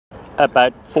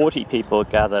About 40 people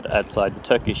gathered outside the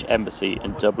Turkish embassy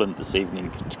in Dublin this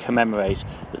evening to commemorate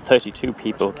the 32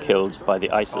 people killed by the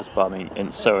ISIS bombing in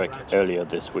Suruc earlier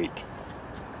this week.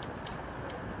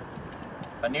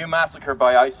 A new massacre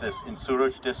by ISIS in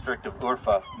Suruç district of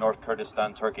Urfa, North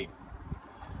Kurdistan, Turkey.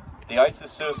 The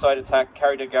ISIS suicide attack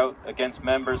carried out against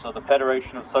members of the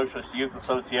Federation of Socialist Youth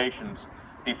Associations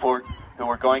who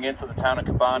were going into the town of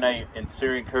Kobane in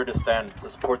Syrian Kurdistan to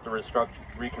support the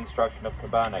reconstruction of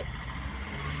Kobane.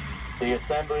 The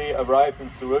assembly arrived in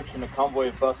Suruç in a convoy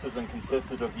of buses and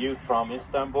consisted of youth from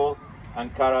Istanbul,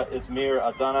 Ankara, Izmir,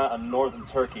 Adana and northern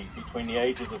Turkey between the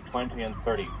ages of 20 and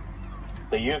 30.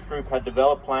 The youth group had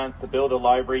developed plans to build a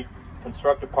library,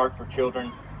 construct a park for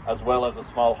children, as well as a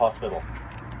small hospital.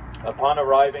 Upon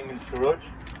arriving in Suruç,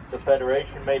 the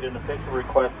Federation made an official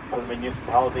request for the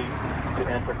municipality to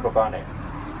enter Kobane.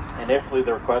 Initially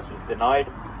the request was denied,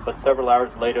 but several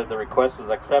hours later the request was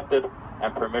accepted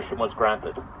and permission was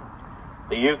granted.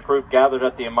 The youth group gathered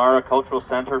at the Amara Culture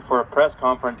Centre for a press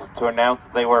conference to announce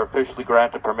that they were officially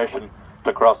granted permission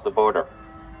to cross the border.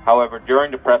 However,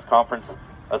 during the press conference,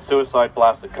 a suicide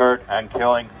blast occurred and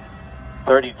killing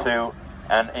 32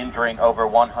 and injuring over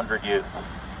 100 youth.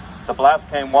 The blast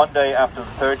came one day after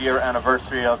the third-year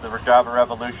anniversary of the Rojava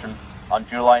Revolution on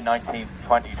July 19,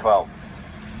 2012,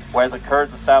 where the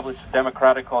Kurds established a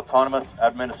democratic autonomous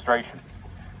administration.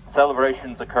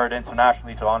 Celebrations occurred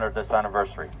internationally to honor this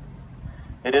anniversary.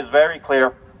 It is very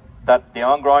clear that the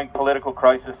ongoing political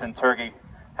crisis in Turkey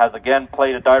has again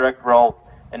played a direct role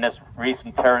in this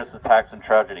recent terrorist attacks and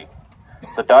tragedy.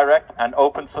 The direct and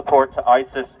open support to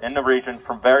ISIS in the region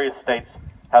from various states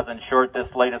has ensured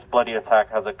this latest bloody attack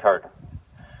has occurred.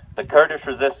 The Kurdish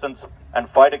resistance and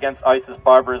fight against ISIS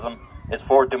barbarism is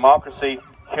for democracy,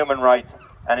 human rights,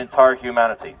 and entire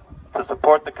humanity. To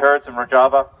support the Kurds in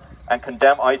Rojava and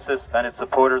condemn ISIS and its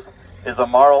supporters is a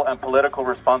moral and political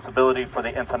responsibility for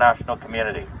the international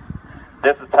community.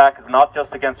 This attack is not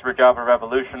just against the Rojava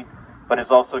Revolution, but is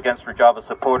also against Rojava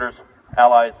supporters,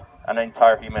 allies, and the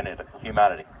entire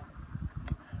humanity.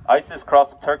 ISIS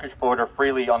crossed the Turkish border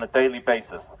freely on a daily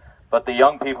basis, but the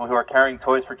young people who are carrying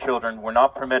toys for children were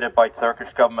not permitted by the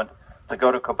Turkish government to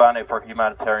go to Kobane for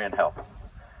humanitarian help.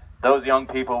 Those young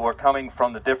people were coming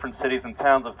from the different cities and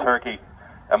towns of Turkey,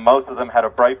 and most of them had a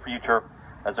bright future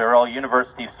as they were all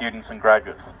university students and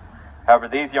graduates. However,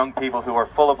 these young people who were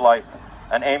full of life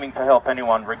and aiming to help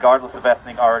anyone, regardless of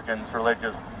ethnic origins,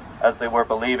 religious, as they were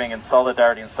believing in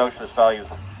solidarity and socialist values,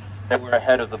 they were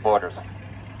ahead of the borders.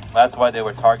 That's why they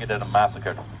were targeted and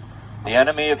massacred. The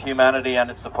enemy of humanity and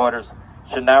its supporters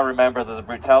should now remember that the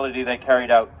brutality they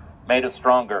carried out made us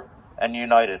stronger and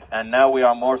united, and now we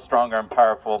are more stronger and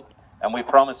powerful, and we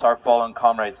promise our fallen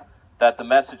comrades that the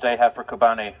message they have for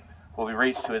Kobane will be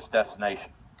reached to its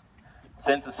destination.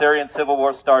 Since the Syrian civil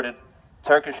war started,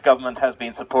 Turkish government has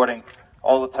been supporting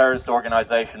all the terrorist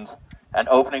organizations and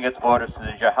opening its borders to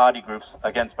the jihadi groups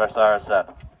against Bashar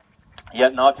Assad.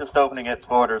 Yet not just opening its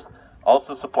borders,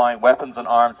 also supplying weapons and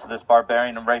arms to this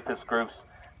barbarian and rapist groups,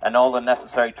 and all the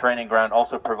necessary training ground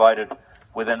also provided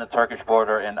within the Turkish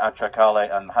border in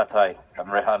Akçakale and Hatay and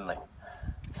Reyhanli.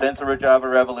 Since the Rojava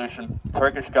Revolution,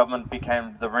 Turkish government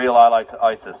became the real ally to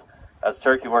ISIS, as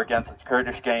Turkey were against its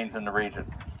Kurdish gains in the region.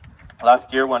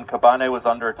 Last year, when Kobane was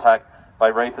under attack by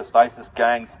rapist ISIS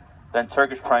gangs, then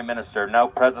Turkish Prime Minister, now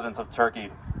President of Turkey,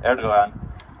 Erdogan,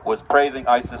 was praising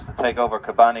ISIS to take over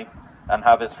Kobane and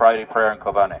have his Friday prayer in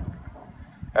Kobane.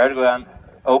 Erdogan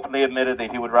openly admitted that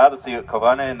he would rather see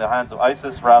Kobane in the hands of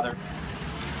ISIS rather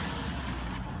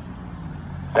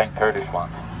than Kurdish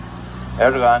ones.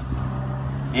 Erdogan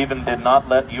even did not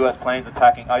let US planes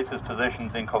attacking ISIS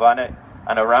positions in Kobane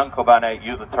and around Kobane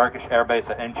use a Turkish airbase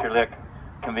at Incirlik,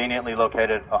 conveniently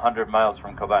located 100 miles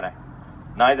from Kobane.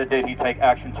 Neither did he take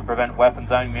action to prevent weapons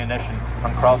and ammunition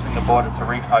from crossing the border to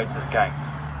reach ISIS gangs.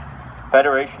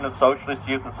 Federation of Socialist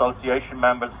Youth Association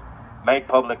members made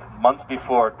public months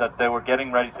before that they were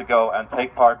getting ready to go and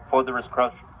take part for the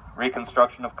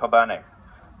reconstruction of Kobane.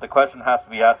 The question has to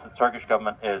be asked the Turkish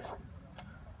government is: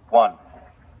 1.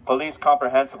 Police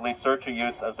comprehensively search a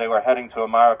youth as they were heading to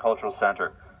Amara Culture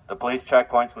Centre. The police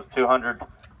checkpoint was 200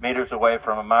 meters away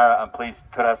from Amara, and police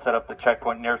could have set up the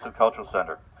checkpoint nearest the cultural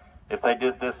centre. If they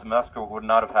did this, the massacre would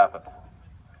not have happened.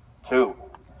 2.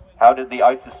 How did the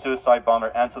ISIS suicide bomber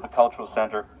enter the cultural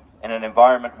centre in an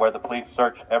environment where the police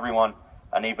search everyone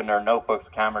and even their notebooks,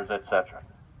 cameras, etc.?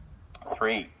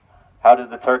 3. How did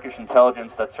the Turkish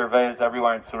intelligence that surveys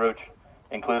everywhere in Suruç,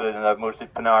 included in the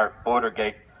Mursit-Pınar border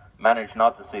gate, manage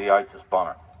not to see the ISIS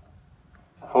bomber?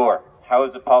 4. How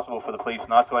is it possible for the police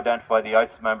not to identify the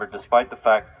ISIS member despite the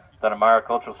fact that Amara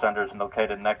Culture Centre is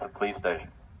located next to the police station?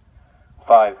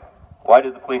 5. Why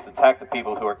did the police attack the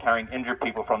people who are carrying injured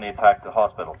people from the attack to the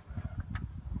hospital?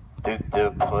 Do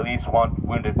the police want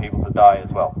wounded people to die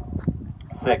as well?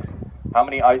 6. How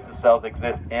many ISIS cells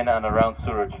exist in and around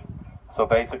Suruc? So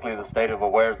basically the state of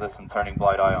awareness and turning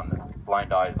blind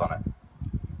eyes on it.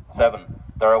 7.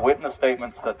 There are witness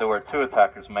statements that there were 2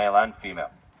 attackers, male and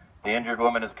female. The injured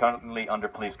woman is currently under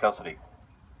police custody.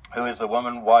 Who is the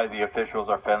woman? Why the officials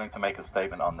are failing to make a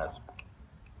statement on this?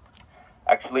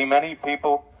 Actually, many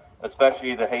people,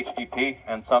 especially the HDP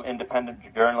and some independent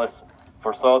journalists,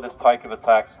 foresaw this type of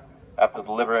attacks after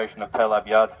the liberation of Tel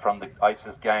Abyad from the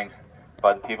ISIS gangs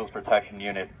by the People's Protection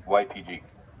Unit, YPG.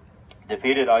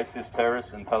 Defeated ISIS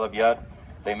terrorists in Tel Abyad,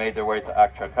 they made their way to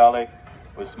Akçakale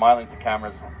with smiling to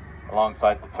cameras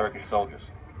alongside the Turkish soldiers.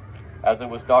 As it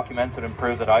was documented and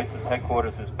proved that ISIS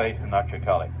headquarters is based in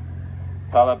Akçakale.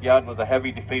 Tel Abyad was a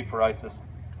heavy defeat for ISIS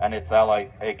and its ally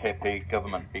AKP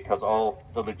government because all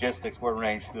the logistics were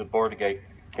arranged through the border gate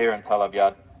here in Tel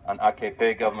Abyad, and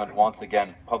AKP government once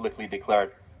again publicly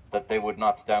declared that they would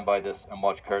not stand by this and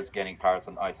watch Kurds gaining powers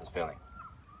and ISIS failing.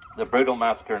 The brutal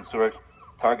massacre in Suruc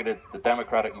targeted the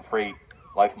democratic and free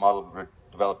life model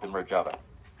developed in Rojava.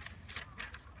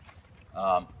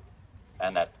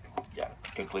 And that,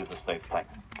 concludes the statement. Thank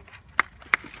you.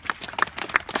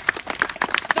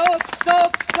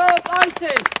 Stop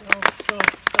ISIS!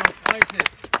 Stop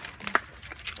ISIS!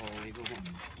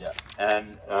 Yeah,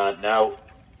 and now,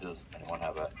 does anyone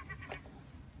have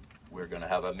we're going to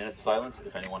have a minute's silence.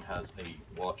 If anyone has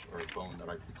a watch or a phone that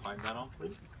I can time that on,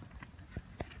 please.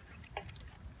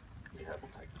 We have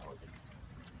technology.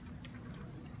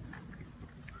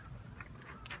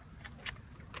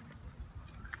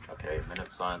 Okay, a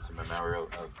minute's silence in memorial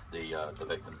of the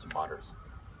victims and martyrs.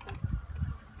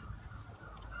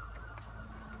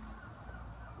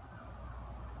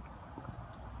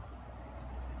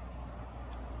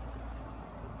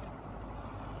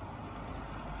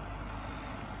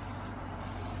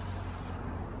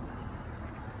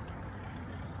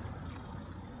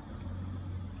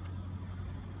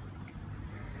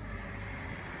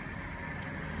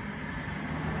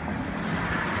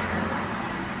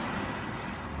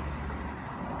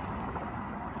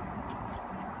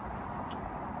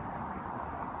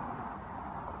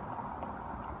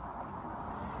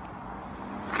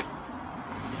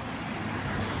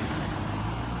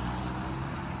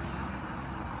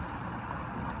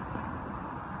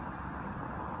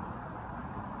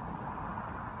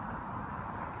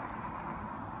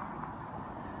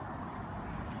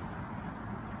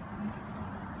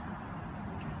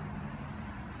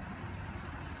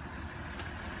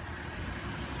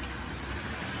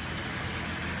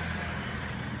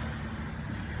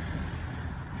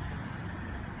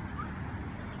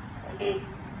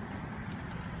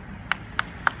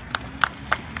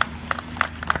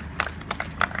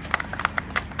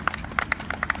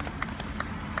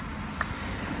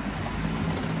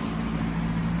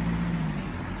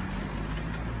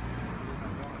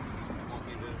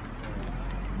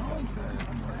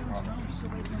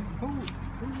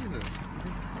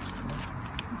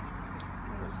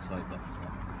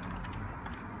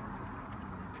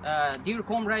 Dear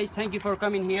comrades, thank you for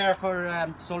coming here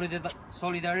for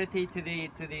solidarity to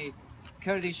the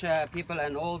Kurdish people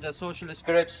and all the socialist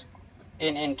groups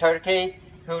in Turkey,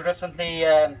 who recently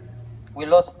we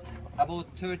lost about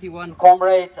 31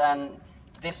 comrades, and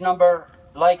this number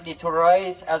likely to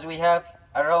rise as we have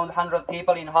around 100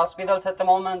 people in hospitals at the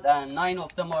moment, and 9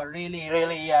 of them are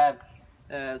really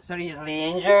seriously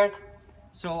injured.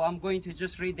 So I'm going to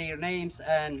just read their names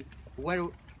and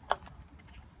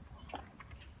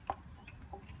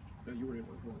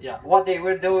what they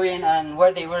were doing and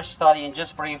where they were studying,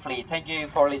 just briefly. Thank you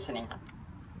for listening.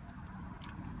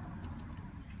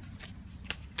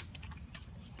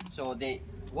 So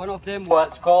one of them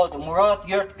was called Murat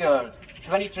Yurtgöl,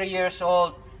 23 years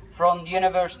old, from the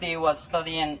university, was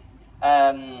studying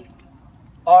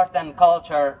art and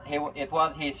culture. It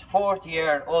was his 4th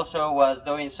year, also was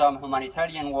doing some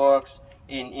humanitarian works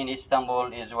in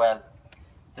Istanbul as well.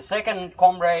 The second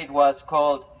comrade was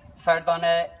called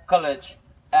Ferdane Kılıç,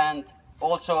 and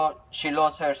also she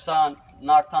lost her son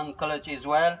Nartan Kılıç as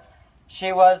well.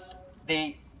 She was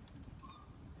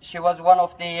one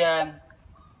of the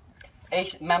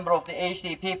member of the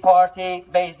HDP party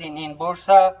based in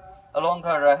Bursa, along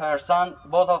her son.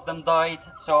 Both of them died,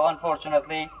 so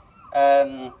unfortunately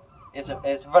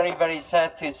it's very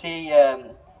sad to see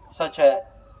such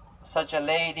a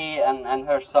lady and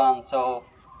her son. So,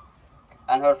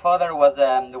 and her father was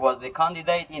the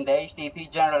candidate in the HDP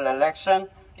general election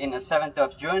in the 7th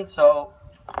of June. So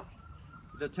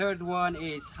the third one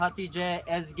is Hatice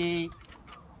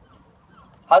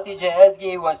Hatice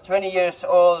Ezgi was 20 years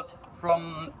old.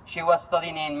 She was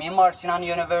studying in Mimar Sinan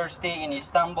University in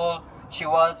Istanbul. She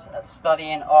was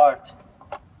studying art.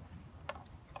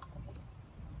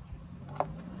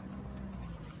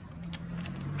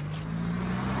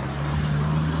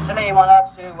 Süleyman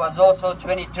Aksu was also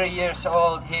 23 years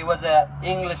old. He was an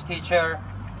English teacher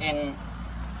in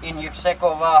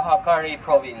Yüksekova, Hakkari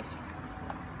province.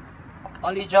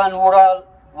 Ali Can Vural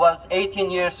was 18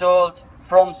 years old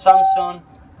from Samsun.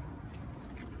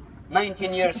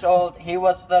 19 years old, he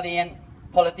was studying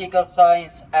political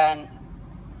science and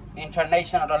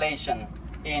international relations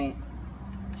in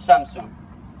Samsun.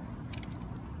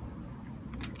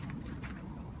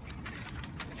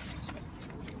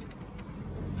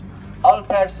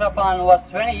 Alper Sapan was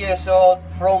 20 years old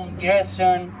from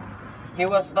Giresun. He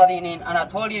was studying in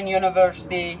Anatolian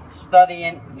University,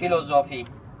 studying philosophy.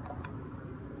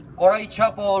 Koray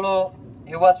Çapoğlu,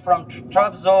 he was from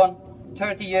Trabzon,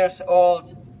 30 years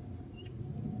old.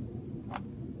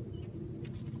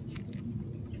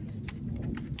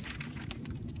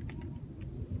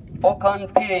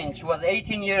 Okan Pirinç was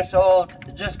 18 years old,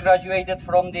 just graduated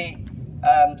from the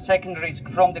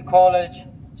from the college,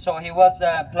 so he was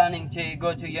planning to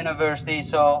go to university.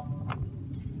 So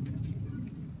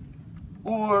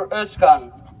Uğur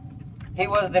Özkan, he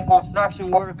was the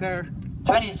construction worker,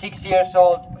 26 years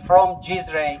old, from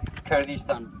Cizre,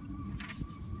 Kurdistan.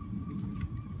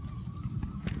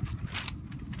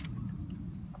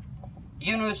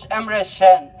 Yunus Emre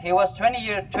Şen, he was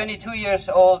 22 years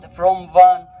old, from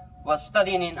Van, was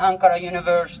studying in Ankara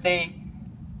University,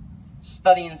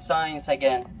 studying science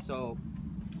again. So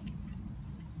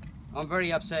I'm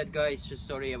very upset, guys. Just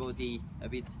sorry about a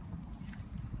bit.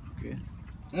 Okay.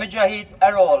 Mujahid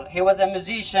Erol, he was a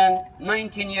musician,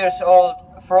 19 years old,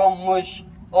 from Muş,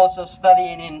 also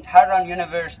studying in Harran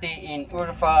University in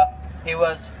Urfa. He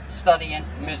was studying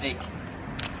music.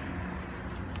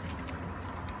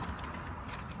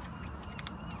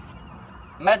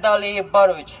 Medali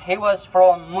Baruch, he was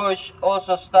from Muş,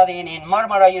 also studying in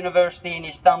Marmara University in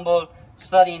Istanbul,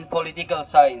 studying political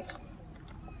science.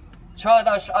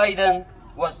 Çağdaş Aydın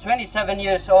was 27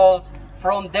 years old,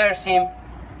 from Dersim,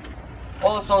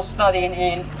 also studying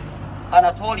in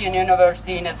Anatolian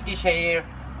University in Eskişehir,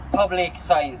 public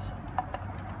science.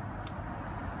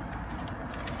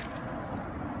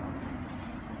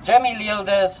 Cemil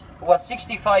Yıldız was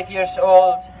 65 years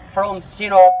old, from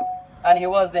Sinop, and he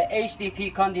was the HDP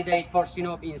candidate for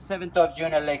Sinop in 7th of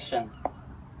June election.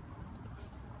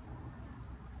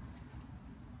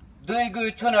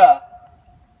 Duygu Tuna,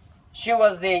 she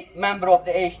was the member of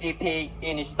the HDP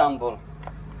in Istanbul.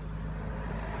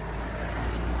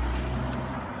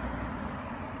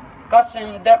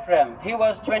 Kasim Deprem, he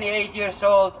was 28 years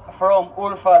old, from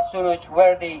Urfa, Suruc,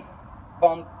 where the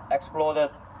bomb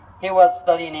exploded. He was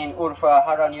studying in Urfa,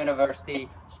 Harran University,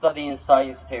 studying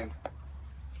science too.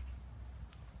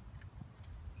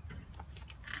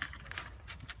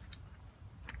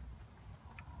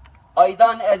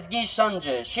 Aydan Ezgi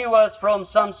Şancı, she was from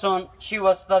Samsun, she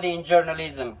was studying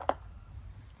journalism.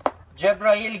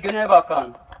 Cebrail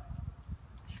Günebakan,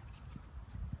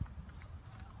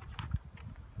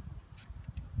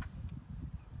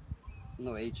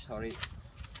 no age, sorry.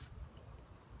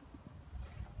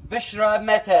 Bishra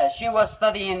Mete, she was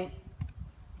studying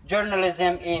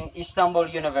journalism in Istanbul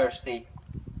University.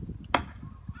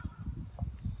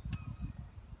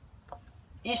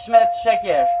 İsmet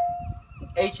Şeker,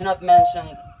 age not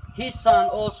mentioned, his son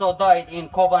also died in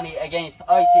Kobane against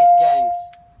ISIS gangs.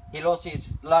 He lost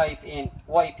his life in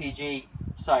YPG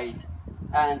site,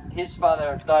 and his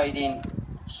father died in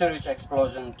Suruc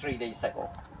explosion 3 days ago.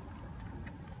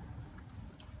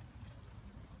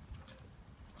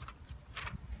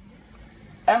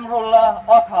 Emrullah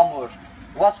Akhamur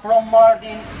was from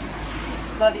Mardin,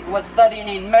 was studying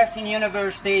in Mersin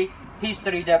University,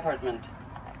 History Department.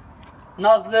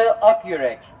 Nazlı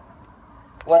Akyürek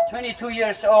was 22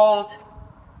 years old,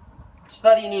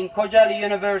 studying in Kocaeli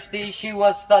University. She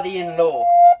was studying law.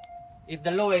 If the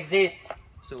law exists,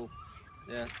 so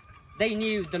yeah. They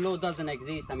knew the law doesn't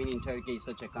exist, I mean, in Turkey,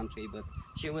 such a country, but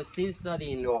she was still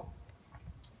studying law.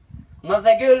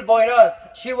 Nazagül Boyraz,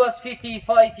 she was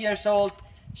 55 years old.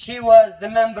 She was the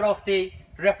member of the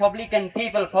Republican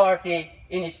People Party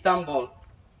in Istanbul,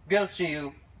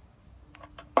 Gülsuyu.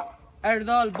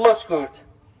 Erdal Bozkurt,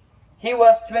 he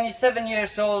was 27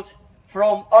 years old,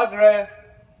 from Agre.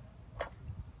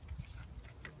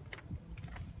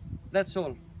 That's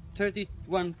all,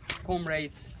 31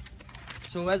 comrades.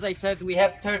 So as I said, we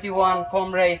have 31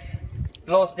 comrades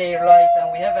lost their life,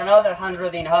 and we have another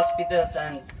 100 in hospitals,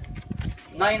 and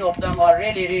 9 of them are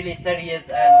really, really serious,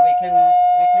 and we can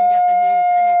get the news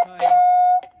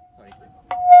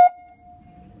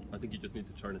think you just need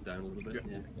to turn it down a little bit.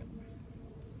 Yeah.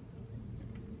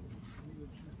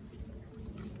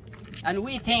 And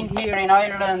we think here in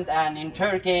Ireland and in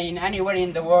Turkey, in anywhere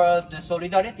in the world, the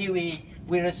solidarity we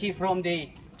receive from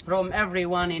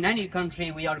everyone in any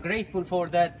country, we are grateful for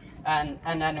that, and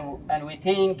we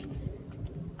think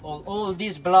all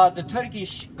this blood, the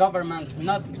Turkish government,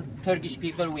 not Turkish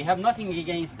people, we have nothing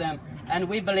against them, and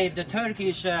we believe the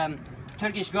Turkish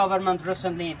government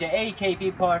recently, the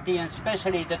AKP party, and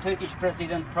especially the Turkish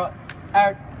President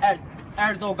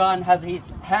Erdogan has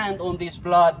his hand on this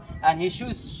blood, and he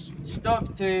should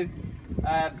stop to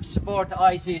support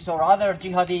ISIS or other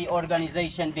jihadi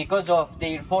organization because of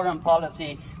their foreign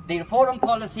policy. Their foreign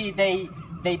policy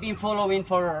they've been following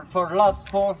for last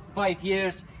 4-5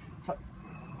 years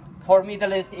for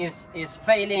Middle East is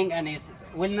failing and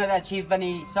will not achieve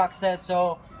any success,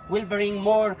 so will bring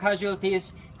more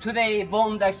casualties. Today,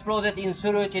 bomb exploded in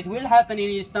Suruc. It will happen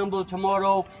in Istanbul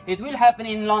tomorrow. It will happen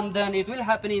in London. It will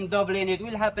happen in Dublin. It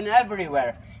will happen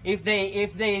everywhere. If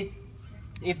they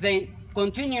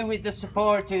continue with the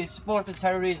support to support the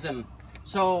terrorism,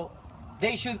 so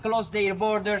they should close their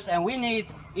borders. And we need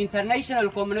international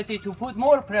community to put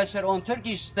more pressure on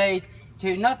Turkish state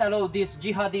to not allow these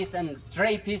jihadists and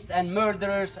rapists and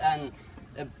murderers and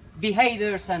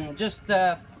beheaders and just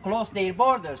close their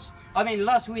borders. I mean,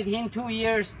 last within 2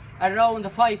 years, around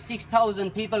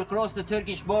 5,000-6,000 people crossed the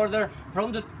Turkish border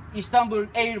from the Istanbul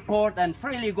airport and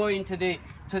freely going to the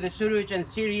Suruc and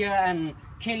Syria and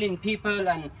killing people.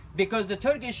 And because the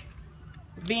Turkish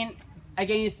being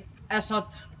against Assad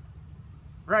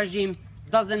regime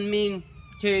doesn't mean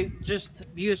to just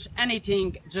use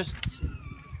anything, just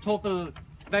topple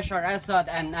Bashar Assad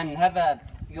and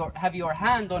have your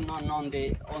hand on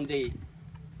the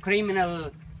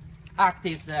criminal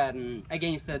acts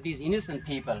against these innocent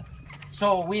people.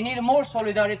 So we need more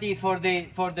solidarity for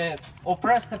the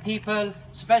oppressed people,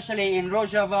 especially in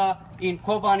Rojava, in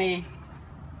Kobane.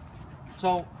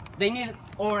 So they need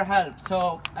our help.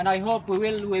 So, and I hope we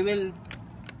will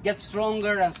get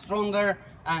stronger and stronger,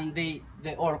 and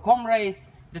our comrades,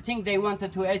 the thing they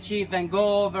wanted to achieve and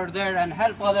go over there and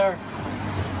help other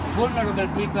vulnerable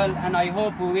people, and I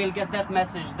hope we will get that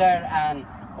message there, and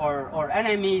our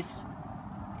enemies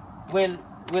will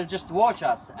just watch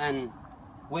us, and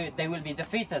they will be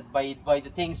defeated by the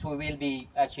things we will be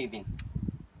achieving.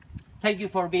 Thank you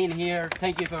for being here.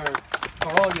 Thank you for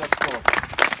all your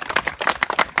support.